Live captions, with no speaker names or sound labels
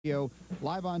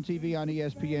live on TV on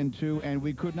ESPN2, and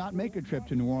we could not make a trip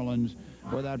to New Orleans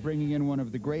without bringing in one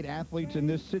of the great athletes in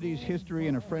this city's history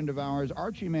and a friend of ours.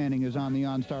 Archie Manning is on the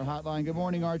OnStar Hotline. Good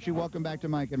morning, Archie. Welcome back to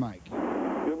Mike and Mike.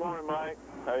 Good morning, Mike.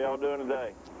 How y'all doing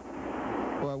today?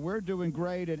 Well, we're doing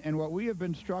great, and what we have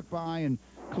been struck by, and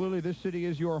clearly this city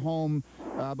is your home,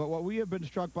 but what we have been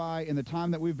struck by in the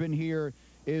time that we've been here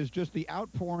is just the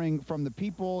outpouring from the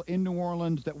people in New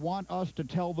Orleans that want us to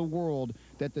tell the world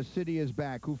that the city is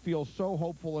back, who feel so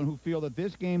hopeful and who feel that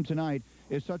this game tonight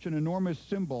is such an enormous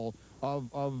symbol of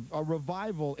a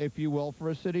revival, if you will, for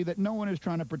a city that no one is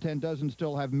trying to pretend doesn't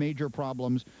still have major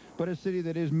problems, but a city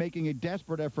that is making a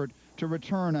desperate effort to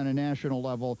return on a national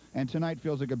level, and tonight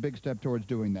feels like a big step towards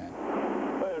doing that.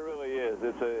 Well, it really is.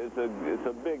 It's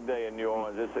a big day in New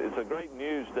Orleans. It's a great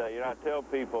news day. You know, I tell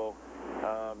people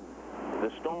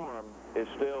the storm is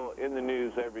still in the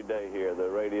news every day here, the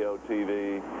radio,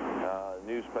 TV,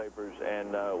 newspapers, and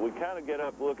we kind of get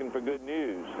up looking for good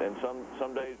news, and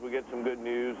some days we get some good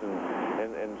news,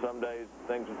 and some days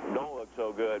things don't look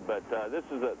so good, but this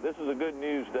is a good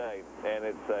news day, and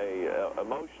it's a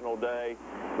emotional day,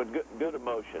 but good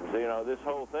emotions. You know, this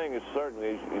whole thing is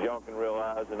certainly, as y'all can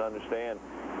realize and understand,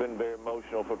 been very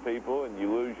emotional for people, and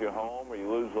you lose your home or you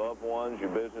lose loved ones, your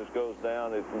business goes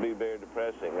down, it can be very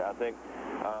depressing. I think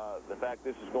the fact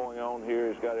this is going on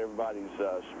here has got everybody's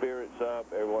spirits up.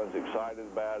 Everyone's excited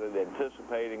about it,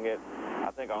 anticipating it.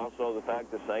 I think also the fact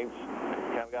the Saints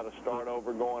kind of got a start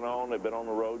over going on. They've been on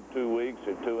the road 2 weeks.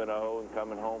 They're 2-0 and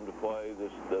coming home to play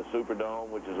the Superdome,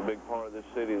 which is a big part of this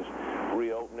city's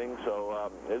reopening. So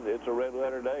it's a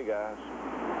red-letter day, guys.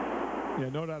 Yeah,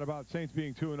 no doubt about it. Saints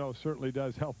being 2-0 certainly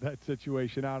does help that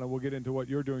situation out, and we'll get into what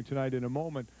you're doing tonight in a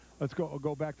moment. Let's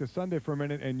go back to Sunday for a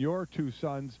minute, and your two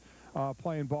sons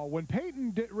playing ball. When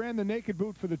Peyton ran the naked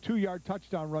boot for the 2-yard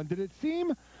touchdown run, did it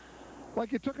seem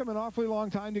like it took him an awfully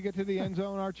long time to get to the end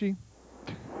zone, Archie?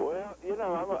 Well, you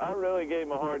know, I really gave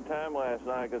him a hard time last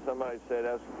night because somebody said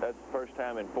that's the first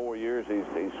time in 4 years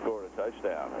he's scored a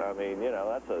touchdown. I mean, you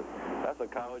know, that's a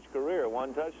college career,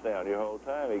 one touchdown your whole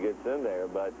time he gets in there.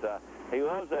 But he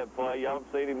loves that play. Y'all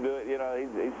have seen him do it. You know,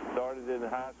 he started in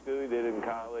high school, he did it in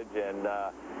college, and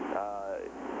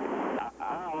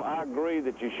I agree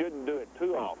that you shouldn't do it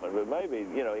too often, but maybe,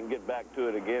 you know, he can get back to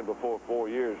it again before 4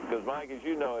 years. Because, Mike, as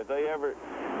you know, if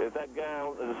that guy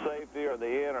on the safety or the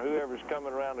end or whoever's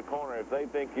coming around the corner, if they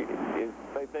think you're going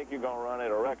to run it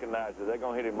or recognize it, they're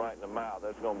going to hit him right in the mouth.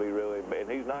 That's going to be really bad.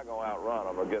 And he's not going to outrun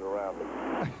them or get around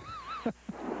them.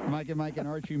 Mike and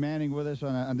Archie Manning with us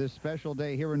on this special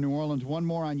day here in New Orleans. One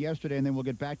more on yesterday, and then we'll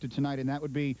get back to tonight, and that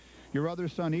would be your other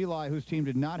son, Eli, whose team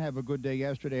did not have a good day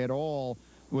yesterday at all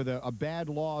with a bad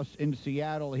loss in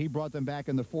Seattle. He brought them back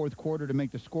in the fourth quarter to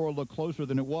make the score look closer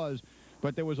than it was,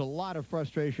 but there was a lot of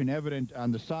frustration evident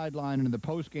on the sideline and in the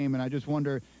postgame, and I just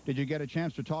wonder, did you get a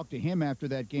chance to talk to him after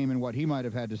that game and what he might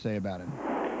have had to say about it?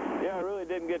 Yeah, I really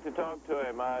didn't get to talk to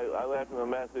him. I left him a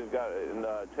message,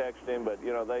 texted him, but,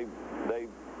 you know, they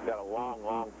got a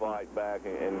long flight back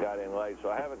and got in late, so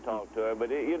I haven't talked to him.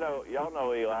 But, you know, y'all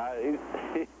know Eli.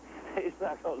 He's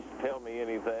not going to tell me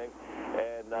anything,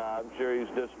 and I'm sure he's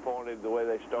disappointed the way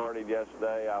they started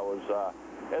yesterday. I was,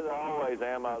 as I always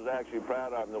am, I was actually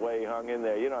proud of him the way he hung in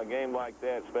there. You know, a game like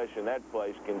that, especially in that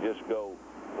place, can just go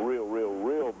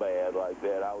real bad like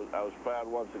that. I was proud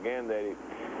once again that he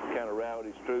kind of rallied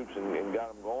his troops and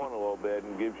got them going a little bit,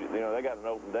 and gives you know, they got an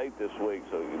open date this week,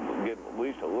 so you get at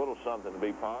least a little something to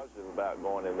be positive about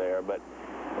going in there. But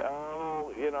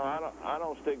you know, I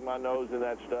don't stick my nose in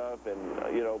that stuff,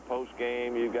 and you know, post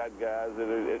game you got guys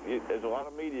that there's a lot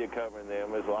of media covering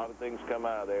them. There's a lot of things come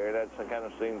out of there, and that kind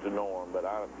of seems the norm. But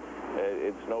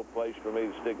it's no place for me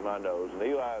to stick my nose. And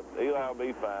Eli will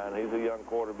be fine. He's a young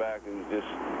quarterback who's just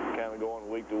kind of going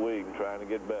week to week and trying to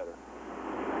get better.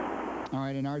 All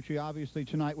right, and Archie, obviously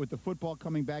tonight with the football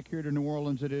coming back here to New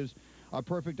Orleans, it is a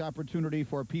perfect opportunity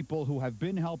for people who have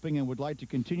been helping and would like to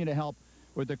continue to help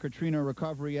with the Katrina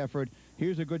recovery effort.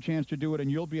 Here's a good chance to do it, and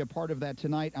you'll be a part of that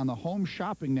tonight on the Home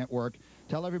Shopping Network.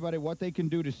 Tell everybody what they can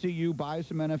do to see you, buy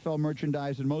some NFL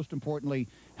merchandise, and most importantly,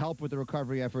 help with the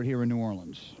recovery effort here in New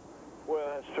Orleans. Well,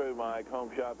 that's true, Mike.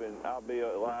 Home Shopping, I'll be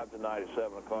live tonight at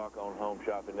 7 o'clock on Home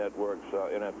Shopping Network's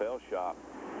NFL Shop.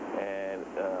 And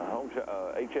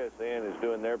HSN is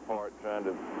doing their part trying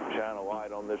to shine a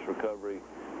light on this recovery,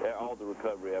 all the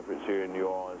recovery efforts here in New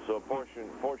Orleans. So a portion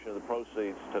of the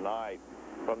proceeds tonight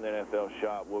from the NFL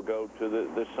Shop will go to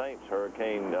the Saints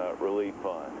Hurricane Relief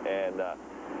Fund. And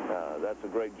that's a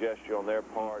great gesture on their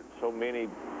part. So many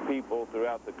people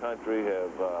throughout the country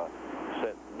have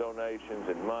donations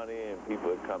and money, and people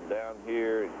that come down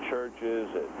here, and churches,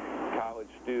 and college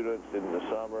students in the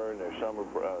summer and their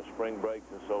spring breaks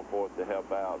and so forth to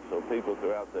help out. So people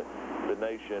throughout the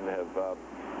nation have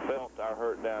felt our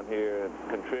hurt down here and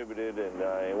contributed,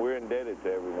 and we're indebted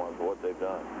to everyone for what they've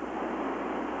done.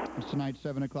 It's tonight,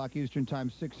 7 o'clock Eastern Time,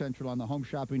 6 Central on the Home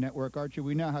Shopping Network. Archie,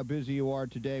 we know how busy you are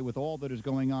today with all that is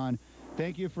going on.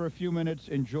 Thank you for a few minutes.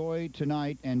 Enjoy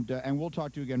tonight, and we'll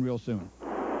talk to you again real soon.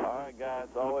 All right, guys.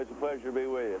 Always a pleasure to be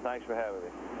with you. Thanks for having me.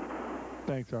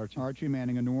 Thanks, Archie. Archie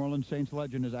Manning, a New Orleans Saints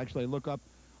legend, is actually, look up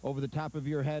over the top of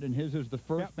your head, and his is the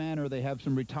first banner. They have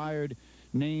some retired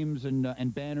names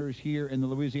and banners here in the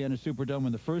Louisiana Superdome,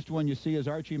 and the first one you see is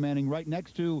Archie Manning right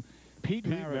next to Pete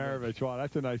Maravich. Wow,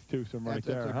 that's a nice twosome right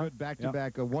there. That's a good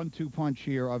back-to-back, a 1-2 punch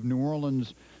here of New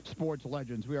Orleans sports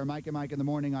legends. We are Mike and Mike in the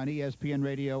morning on ESPN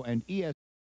Radio and ESPN.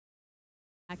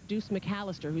 Deuce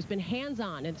McAllister, who's been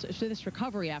hands-on in this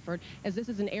recovery effort, as this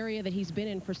is an area that he's been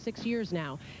in for 6 years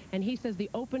now. And he says the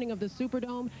opening of the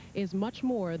Superdome is much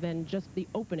more than just the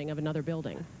opening of another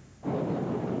building.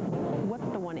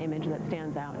 What's the one image that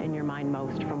stands out in your mind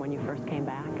most from when you first came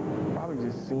back? Probably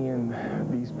just seeing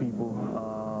these people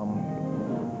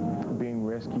being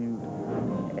rescued,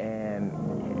 and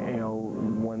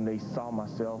when they saw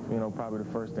myself, probably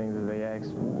the first thing that they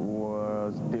asked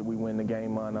was, did we win the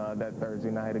game on that Thursday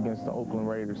night against the Oakland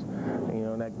Raiders?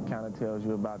 And, that kind of tells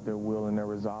you about their will and their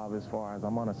resolve as far as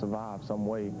I'm going to survive some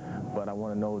way, but I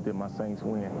want to know that my Saints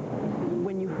win.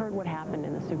 When you heard what happened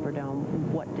in the Superdome,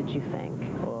 what did you think?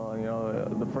 Well,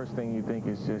 the first thing you think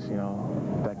is just,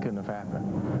 that couldn't have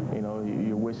happened.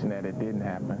 You're wishing that it didn't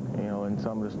happen. And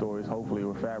some of the stories hopefully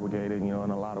were fabricated, in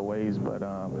a lot of ways, but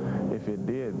if it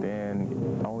did,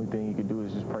 then the only thing you could do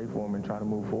is just pray for them and try to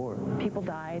move forward. People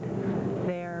died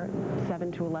there,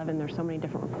 7 to 11. There's so many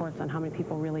different reports on how many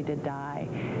people really did die.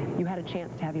 You had a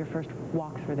chance to have your first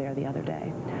walkthrough there the other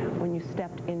day. When you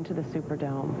stepped into the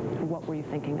Superdome, what were you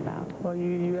thinking about? Well,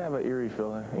 you have an eerie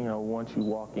feeling, once you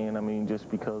walk in, just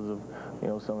because of,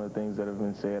 some of the things that have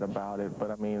been said about it.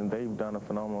 But, they've done a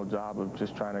phenomenal job of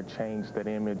just trying to change that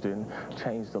image and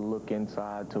change the look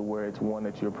inside to where it's one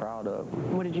that you're proud of.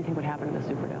 What did you think would happen in the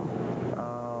Superdome?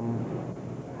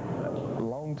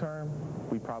 Long term,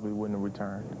 we probably wouldn't have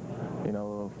returned.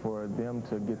 For them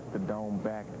to get the dome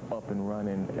back up and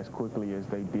running as quickly as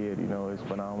they did, is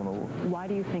phenomenal. Why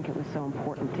do you think it was so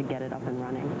important to get it up and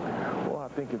running? Well, I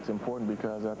think it's important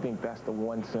because I think that's the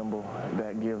one symbol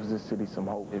that gives this city some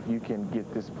hope. If you can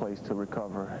get this place to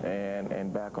recover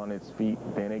and back on its feet,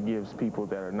 then it gives people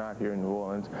that are not here in New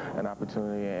Orleans an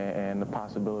opportunity and the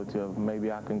possibility of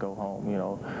maybe I can go home.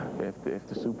 If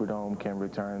the Superdome can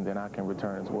return, then I can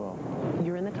return as well.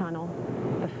 You're in the tunnel.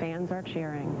 The fans are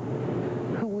cheering.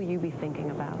 Who will you be thinking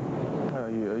about?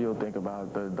 You'll think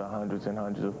about the hundreds and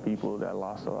hundreds of people that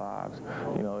lost their lives.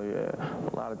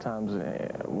 A lot of times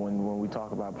when we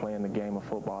talk about playing the game of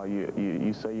football,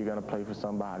 you say you're going to play for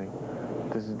somebody.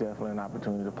 This is definitely an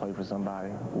opportunity to play for somebody,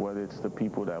 whether it's the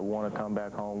people that want to come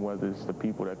back home, whether it's the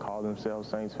people that call themselves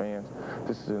Saints fans.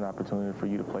 This is an opportunity for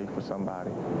you to play for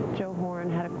somebody. Joe Horn,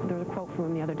 there was a quote from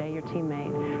him the other day, your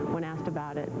teammate, when asked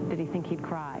about it, did he think he'd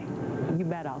cry? You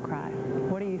bet I'll cry.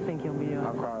 What do you think you'll be doing?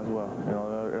 I'll cry as well.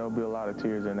 There'll be a lot of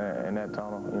tears in that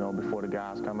tunnel, before the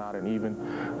guys come out, and even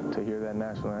to hear that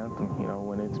national anthem,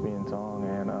 when it's being sung,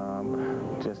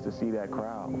 and just to see that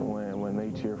crowd when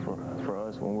they cheer for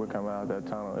us when we're coming out of that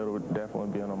tunnel, it'll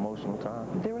definitely be an emotional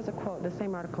time. There was a quote, the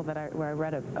same article where I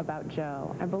read about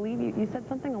Joe. I believe you said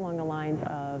something along the lines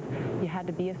of you had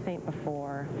to be a Saint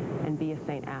before and be a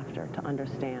Saint after to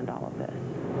understand all of this.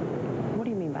 What do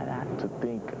you mean by that? To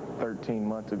think 13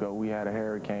 months ago we had a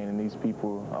hurricane and these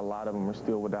people, a lot of them are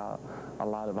still without a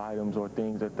lot of items or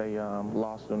things that they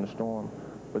lost in the storm,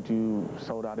 but you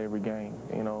sold out every game.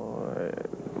 A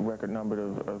record number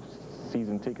of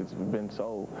season tickets have been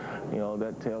sold.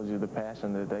 That tells you the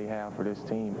passion that they have for this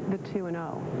team. The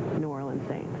 2-0 New Orleans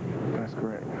Saints. That's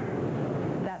correct.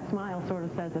 That smile sort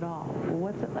of says it all.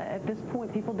 At this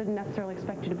point, people didn't necessarily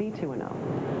expect you to be 2-0.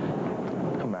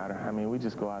 Don't matter. We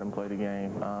just go out and play the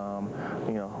game.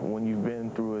 When you've been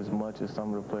through as much as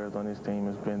some of the players on this team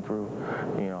has been through,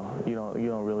 you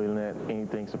don't really let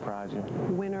anything surprise you.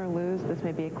 Win or lose, this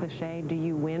may be a cliche. Do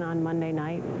you win on Monday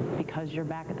night because you're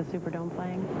back at the Superdome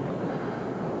playing?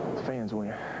 Fans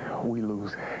win. We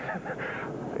lose.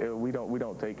 We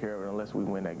don't take care of it unless we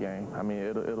win that game.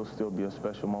 It'll still be a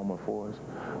special moment for us,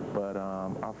 but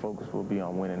our focus will be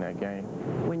on winning that game.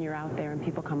 When you're out there and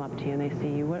people come up to you and they see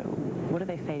you, what do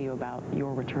they say to you about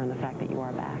your return, the fact that you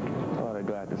are back? Oh, they're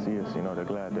glad to see us. You know, they're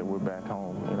glad that we're back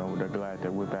home. You know, they're glad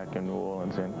that we're back in New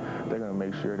Orleans, and they're going to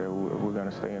make sure that we're going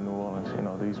to stay in New Orleans. You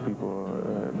know, these people,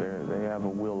 they have a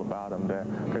will about them that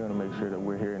they're going to make sure that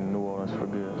we're here in New Orleans for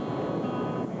good.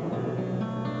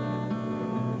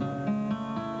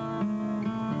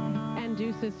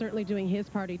 Deuce is certainly doing his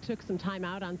part. He took some time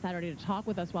out on Saturday to talk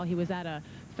with us while he was at a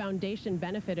foundation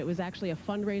benefit. It was actually a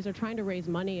fundraiser trying to raise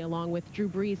money along with Drew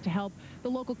Brees to help the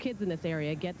local kids in this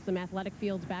area get some athletic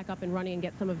fields back up and running and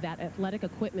get some of that athletic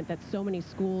equipment that so many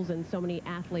schools and so many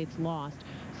athletes lost.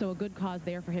 So a good cause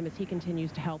there for him as he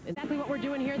continues to help. Exactly what we're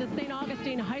doing here, the St.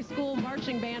 Augustine High School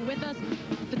marching band with us.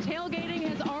 The tailgating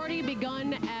has already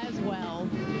begun as well.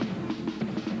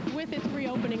 With its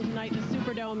reopening tonight, the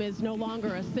Superdome is no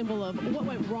longer a symbol of what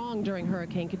went wrong during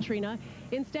Hurricane Katrina.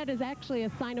 Instead, is actually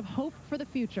a sign of hope for the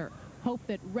future. Hope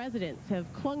that residents have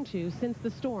clung to since the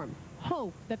storm.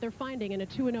 Hope that they're finding in a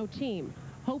 2-0 team.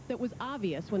 Hope that was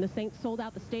obvious when the Saints sold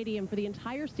out the stadium for the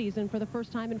entire season for the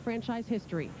first time in franchise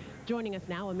history. Joining us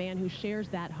now, a man who shares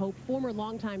that hope, former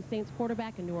longtime Saints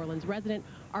quarterback and New Orleans resident,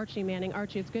 Archie Manning.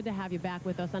 Archie, it's good to have you back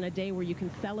with us on a day where you can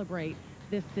celebrate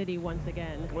this city once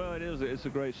again. Well, it is. It's a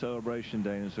great celebration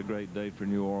day, and it's a great day for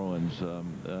New Orleans.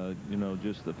 You know,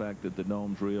 just the fact that the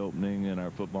dome's reopening and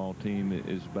our football team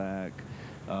is back.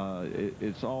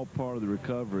 It's all part of the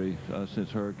recovery since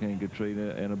Hurricane Katrina,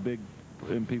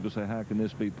 and people say, how can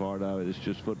this be part of it? It's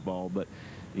just football. But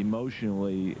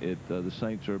emotionally, the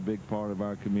Saints are a big part of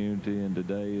our community, and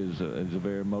today is a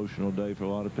very emotional day for a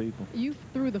lot of people. You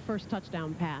threw the first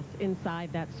touchdown pass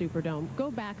inside that Superdome. Go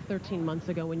back 13 months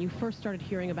ago when you first started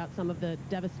hearing about some of the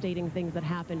devastating things that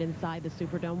happened inside the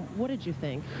Superdome. What did you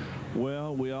think?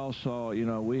 Well, we all saw, you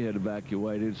know, we had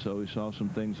evacuated, so we saw some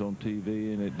things on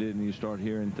TV, and it didn't. You start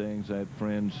hearing things. I had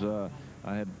friends.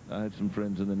 I had some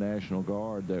friends in the National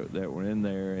Guard that were in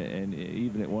there, and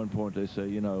even at one point they say,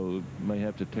 you know, may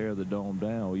have to tear the dome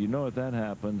down. Well, you know, if that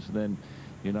happens, then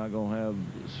you're not going to have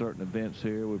certain events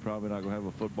here. We're probably not going to have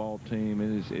a football team.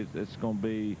 It's going to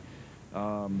be,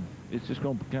 it's just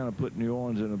going to kind of put New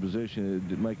Orleans in a position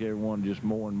to make everyone just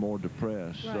more and more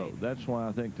depressed. Right. So that's why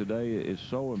I think today is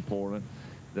so important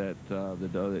that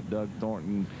that Doug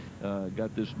Thornton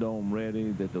got this dome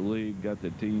ready, that the league got the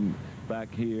team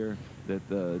back here, that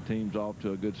the team's off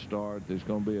to a good start. There's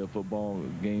going to be a football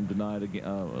game tonight,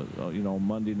 you know,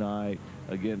 Monday night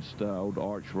against old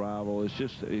arch rival. It's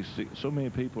just so many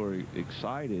people are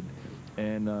excited,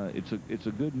 and it's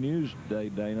a good news day,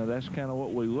 Dana. That's kind of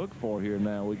what we look for here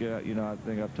now. We get, you know, I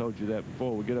think I've told you that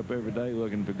before. We get up every day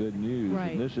looking for good news,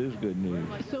 right. And this is good news.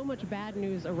 So much bad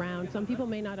news around. Some people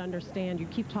may not understand. You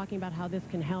keep talking about how this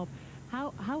can help.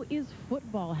 How is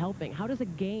football helping? How does a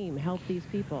game help these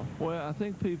people? Well, I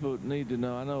think people need to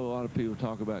know. I know a lot of people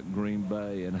talk about Green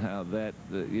Bay and how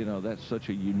you know, that's such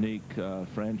a unique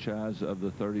franchise of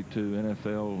the 32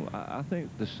 NFL. I think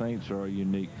the Saints are a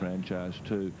unique franchise,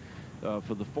 too.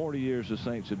 For the 40 years the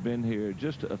Saints have been here,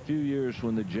 just a few years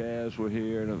when the Jazz were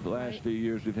here, and the last few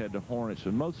years we've had the Hornets,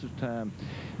 and most of the time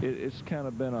it's kind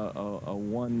of been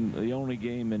the only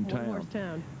game in town. One-horse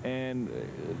town. And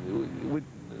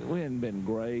we hadn't been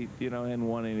great, you know, hadn't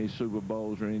won any Super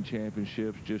Bowls or any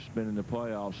championships, just been in the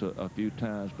playoffs a few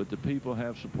times. But the people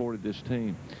have supported this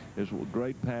team. There's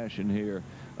great passion here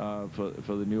for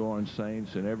the New Orleans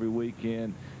Saints, and every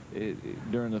weekend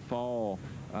during the fall,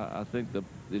 I think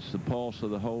it's the pulse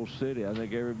of the whole city. I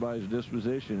think everybody's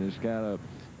disposition is kind of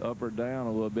up or down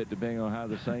a little bit depending on how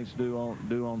the Saints do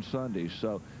on Sundays.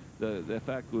 So the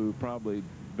fact we were probably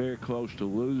very close to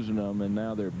losing them, and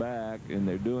now they're back and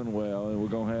they're doing well, and we're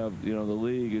going to have, you know, the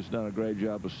league has done a great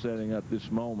job of setting up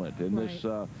this moment and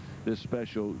right. This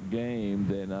special game.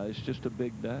 Then it's just a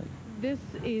big day. This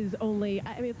is only,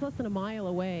 I mean, it's less than a mile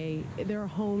away. There are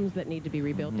homes that need to be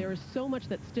rebuilt. There is so much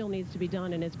that still needs to be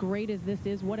done, and as great as this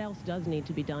is, what else does need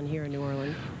to be done here in New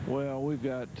Orleans? Well, we've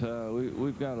got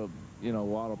a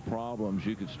lot of problems.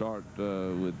 You could start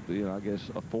with, you know, I guess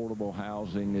affordable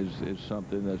housing is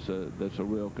something that's a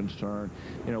real concern.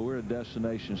 You know, we're a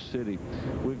destination city.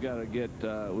 We've got to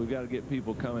get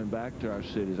people coming back to our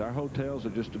cities. Our hotels are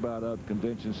just about up.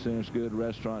 Convention centers good.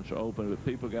 Restaurants are open, but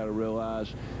people got to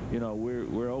realize, you know,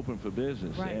 we're open for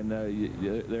business, right. And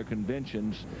there are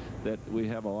conventions that we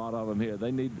have a lot of them here.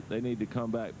 They need to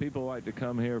come back. People like to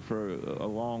come here for a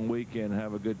long weekend and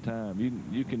have a good time.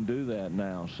 You can do that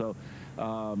now. So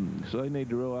they need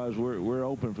to realize we're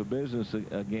open for business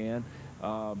again,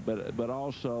 but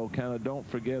also kind of don't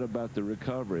forget about the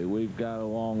recovery. We've got a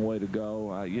long way to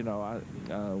go. You know,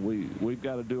 we've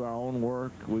got to do our own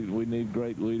work. We need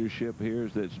great leadership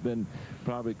here that's been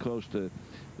probably close to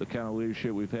the kind of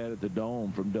leadership we've had at the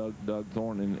Dome from Doug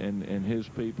Thornton and his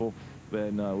people.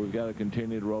 and we've got to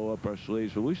continue to roll up our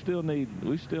sleeves. But we still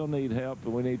need help,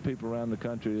 and we need people around the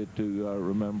country to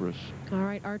remember us. All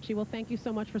right, Archie. Well, thank you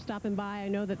so much for stopping by. I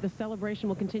know that the celebration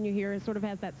will continue here. It sort of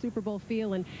has that Super Bowl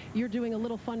feel, and you're doing a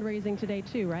little fundraising today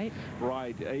too, right?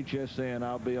 Right. HSN.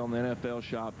 I'll be on the NFL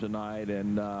shop tonight,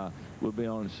 and we'll be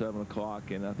on at 7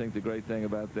 o'clock. And I think the great thing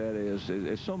about that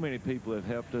is so many people have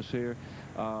helped us here.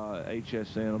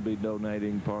 HSN will be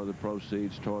donating part of the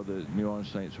proceeds toward the New Orleans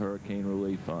Saints Hurricane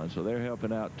Relief Fund. So they're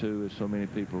helping out too, as so many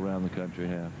people around the country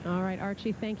have. All right,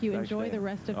 Archie, thank you. Thanks, Enjoy Dan. the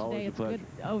rest of today. It's good.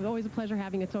 Oh, always a pleasure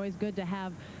having you. It's always good to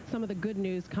have some of the good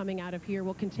news coming out of here.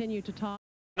 We'll continue to talk.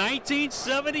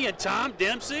 1970 and Tom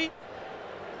Dempsey.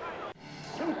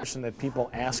 Person that people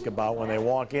ask about when they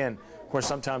walk in. Of course,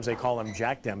 sometimes they call him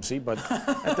Jack Dempsey, but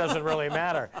that doesn't really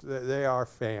matter. They are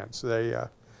fans.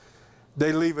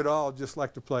 They leave it all just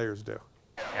like the players do.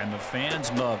 And the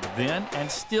fans loved then and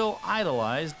still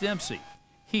idolize Dempsey.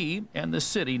 He and the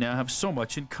city now have so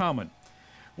much in common.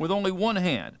 With only one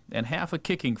hand and half a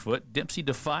kicking foot, Dempsey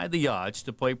defied the odds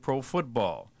to play pro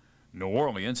football. New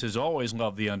Orleans has always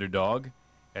loved the underdog,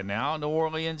 and now New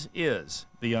Orleans is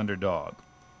the underdog.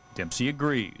 Dempsey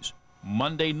agrees.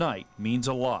 Monday night means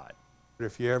a lot.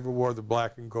 If you ever wore the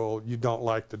black and gold, you don't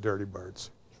like the Dirty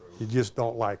Birds. You just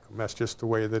don't like them. That's just the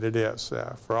way that it is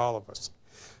for all of us.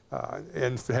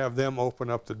 And to have them open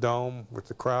up the dome with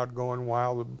the crowd going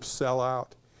wild, the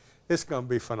sellout, it's going to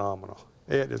be phenomenal.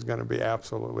 It is going to be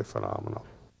absolutely phenomenal.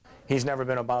 He's never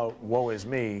been about woe is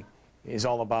me. He's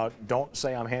all about don't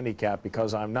say I'm handicapped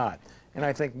because I'm not. And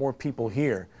I think more people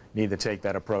here need to take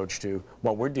that approach to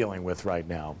what we're dealing with right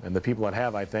now. And the people that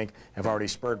have, I think, have already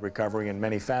spurred recovery in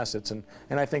many facets. And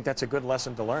I think that's a good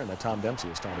lesson to learn that Tom Dempsey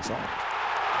has taught us all.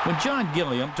 When John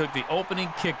Gilliam took the opening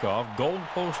kickoff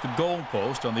goalpost to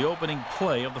goalpost on the opening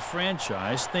play of the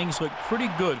franchise, things looked pretty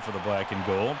good for the black and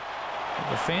gold.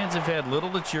 But the fans have had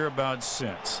little to cheer about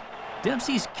since.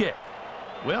 Dempsey's kick,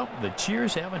 well, the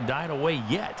cheers haven't died away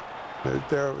yet.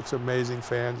 It's amazing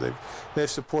fans. They've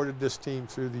supported this team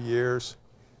through the years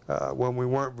when we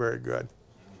weren't very good.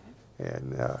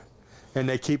 And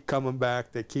they keep coming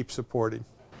back. They keep supporting.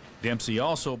 Dempsey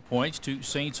also points to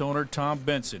Saints owner Tom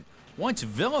Benson, once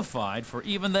vilified for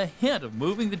even the hint of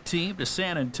moving the team to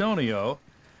San Antonio.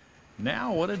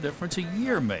 Now what a difference a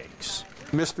year makes.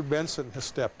 Mr. Benson has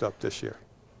stepped up this year.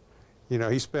 You know,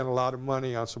 he spent a lot of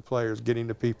money on some players getting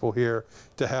the people here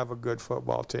to have a good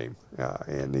football team.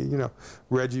 You know,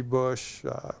 Reggie Bush,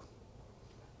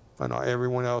 I know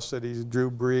everyone else that he's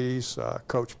Drew Brees,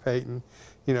 Coach Payton.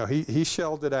 You know, he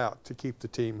shelled it out to keep the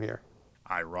team here.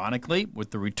 Ironically,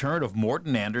 with the return of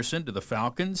Morton Anderson to the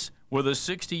Falcons, with a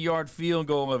 60-yard field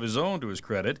goal of his own to his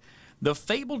credit, the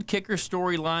fabled kicker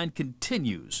storyline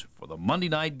continues for the Monday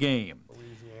night game.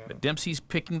 But Dempsey's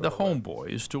picking the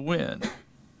homeboys to win.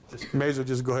 May as well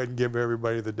just go ahead and give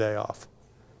everybody the day off.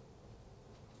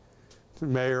 The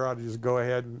mayor ought to just go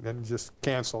ahead and just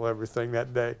cancel everything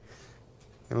that day.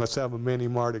 And let's have a mini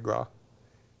Mardi Gras.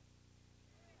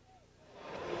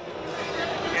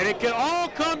 And it can all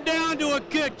come down to a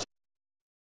kick. Check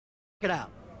it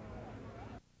out.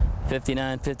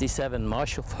 59-57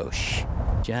 Marshall Foch.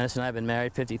 Janice and I have been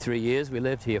married 53 years. We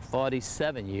lived here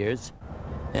 47 years.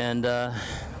 And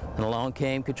along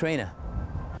came Katrina.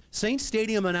 Saints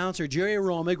Stadium announcer Jerry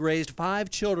Romig raised 5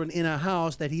 children in a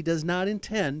house that he does not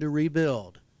intend to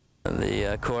rebuild.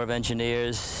 The Corps of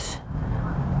Engineers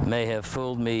may have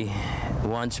fooled me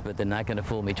once, but they're not going to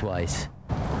fool me twice.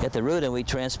 Get the root and we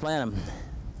transplant them.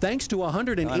 Thanks to a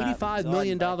 $185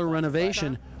 million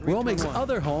renovation, Romig's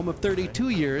other home of 32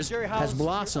 years has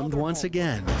blossomed once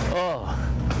again. Oh,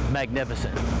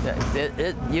 magnificent.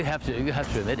 You have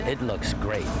to admit, it looks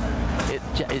great.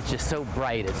 It's just so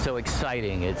bright, it's so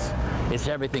exciting, it's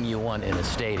everything you want in a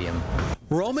stadium.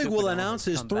 Romig will announce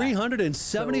his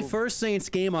 371st Saints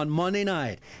game on Monday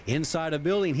night. Inside a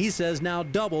building he says now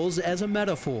doubles as a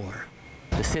metaphor.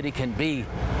 The city can be,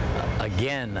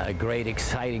 again, a great,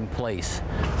 exciting place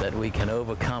that we can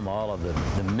overcome all of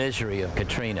the misery of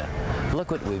Katrina.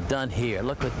 Look what we've done here.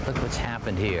 Look what's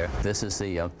happened here. This is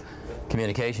the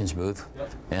communications booth,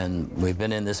 and we've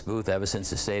been in this booth ever since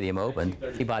the stadium opened.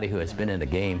 Anybody who has been in a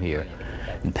game here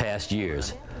in past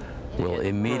years will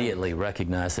immediately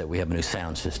recognize that we have a new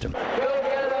sound system.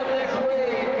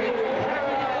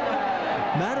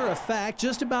 Matter of fact,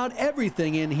 just about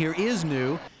everything in here is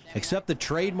new, except the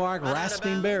trademark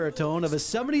rasping baritone of a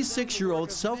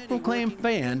 76-year-old self-proclaimed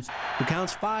fan who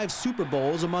counts 5 Super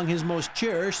Bowls among his most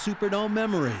cherished Superdome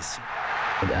memories.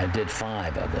 I did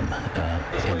 5 of them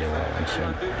in New Orleans.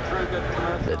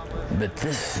 But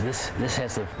this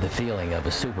has the feeling of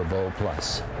a Super Bowl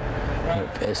plus,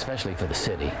 especially for the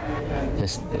city.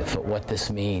 For what this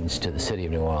means to the city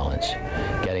of New Orleans,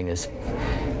 getting this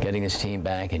team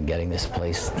back and getting this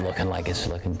place looking like it's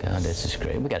looking. God, this is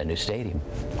great. We got a new stadium,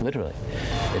 literally.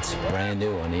 It's brand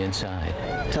new on the inside.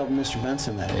 Tell Mr.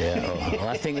 Benson that. Yeah. Well,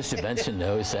 I think Mr. Benson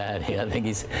knows that. I think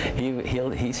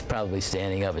he's probably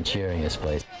standing up and cheering this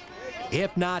place.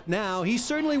 If not now, he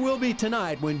certainly will be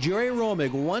tonight when Jerry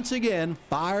Romig once again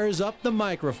fires up the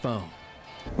microphone.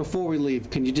 Before we leave,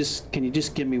 can you just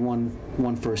give me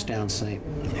one first down, Saint?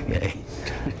 Okay.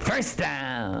 First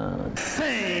down,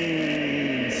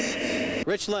 Saints.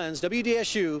 Rich Lenz,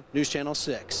 WDSU News Channel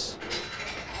 6.